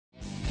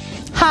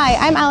Hi,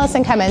 I'm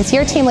Allison Cummins,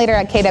 your team leader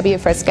at KW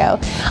Frisco.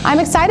 I'm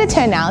excited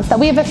to announce that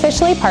we have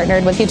officially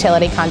partnered with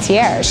Utility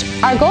Concierge.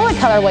 Our goal at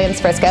Keller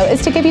Frisco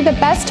is to give you the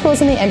best tools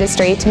in the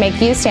industry to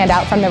make you stand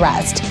out from the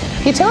rest.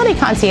 Utility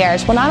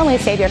Concierge will not only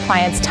save your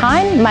clients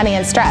time, money,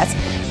 and stress,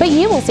 but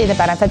you will see the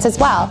benefits as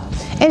well.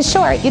 In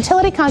short,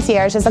 Utility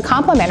Concierge is a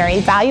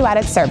complimentary,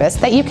 value-added service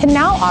that you can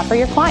now offer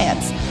your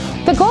clients.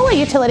 The goal at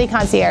Utility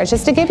Concierge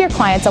is to give your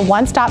clients a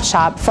one-stop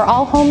shop for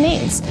all home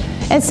needs.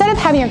 Instead of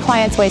having your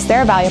clients waste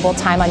their valuable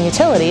time on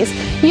utilities,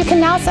 you can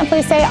now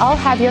simply say, I'll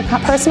have your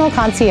personal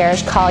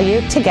concierge call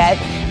you to get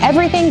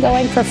everything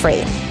going for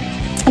free.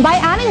 By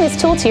adding this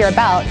tool to your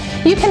belt,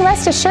 you can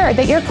rest assured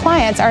that your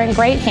clients are in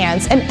great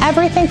hands and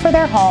everything for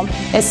their home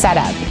is set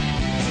up.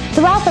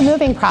 Throughout the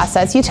moving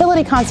process,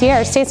 Utility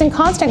Concierge stays in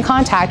constant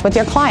contact with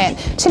your client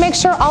to make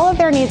sure all of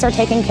their needs are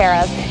taken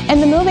care of and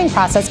the moving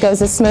process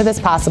goes as smooth as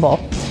possible.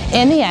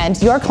 In the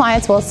end, your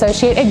clients will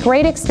associate a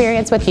great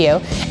experience with you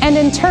and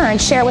in turn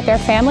share with their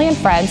family and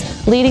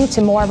friends, leading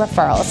to more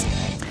referrals.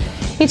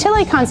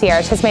 Utility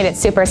Concierge has made it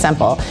super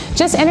simple.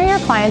 Just enter your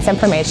client's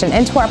information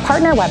into our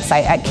partner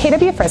website at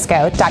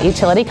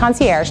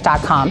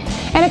kwfrisco.utilityconcierge.com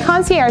and a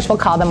concierge will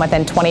call them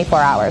within 24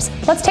 hours.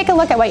 Let's take a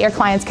look at what your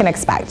clients can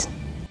expect.